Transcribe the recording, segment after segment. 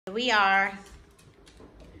Here we are.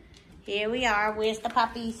 Here we are. Where's the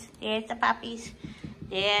puppies? There's the puppies.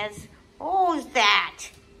 There's... Who's that?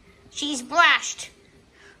 She's brushed.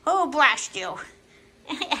 Who brushed you?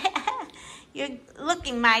 You're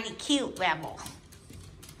looking mighty cute, Rebel.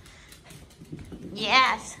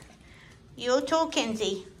 Yes. You too,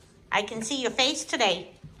 Kinsey. I can see your face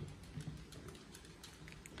today.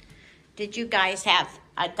 Did you guys have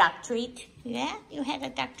a duck treat? Yeah, you had a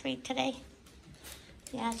duck treat today.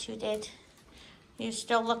 Yes, you did. You're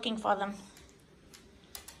still looking for them.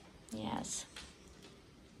 Yes.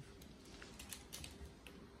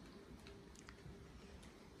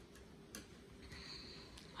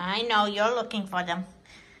 I know you're looking for them.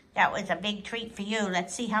 That was a big treat for you.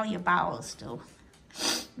 Let's see how your bowels do.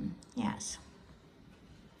 Yes.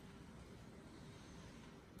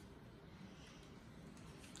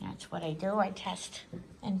 That's what I do. I test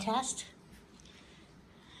and test.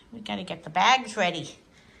 We got to get the bags ready.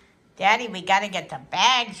 Daddy, we got to get the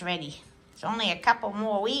bags ready. It's only a couple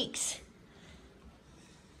more weeks.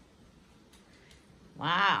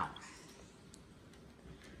 Wow.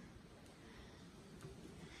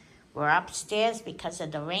 We're upstairs because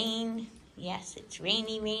of the rain. Yes, it's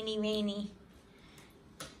rainy, rainy, rainy.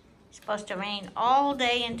 It's supposed to rain all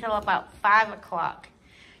day until about 5 o'clock.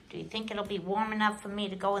 Do you think it'll be warm enough for me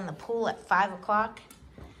to go in the pool at 5 o'clock?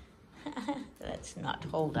 Let's not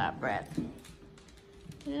hold our breath.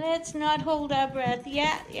 Let's not hold our breath.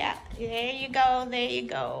 Yeah, yeah. There you go. There you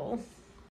go.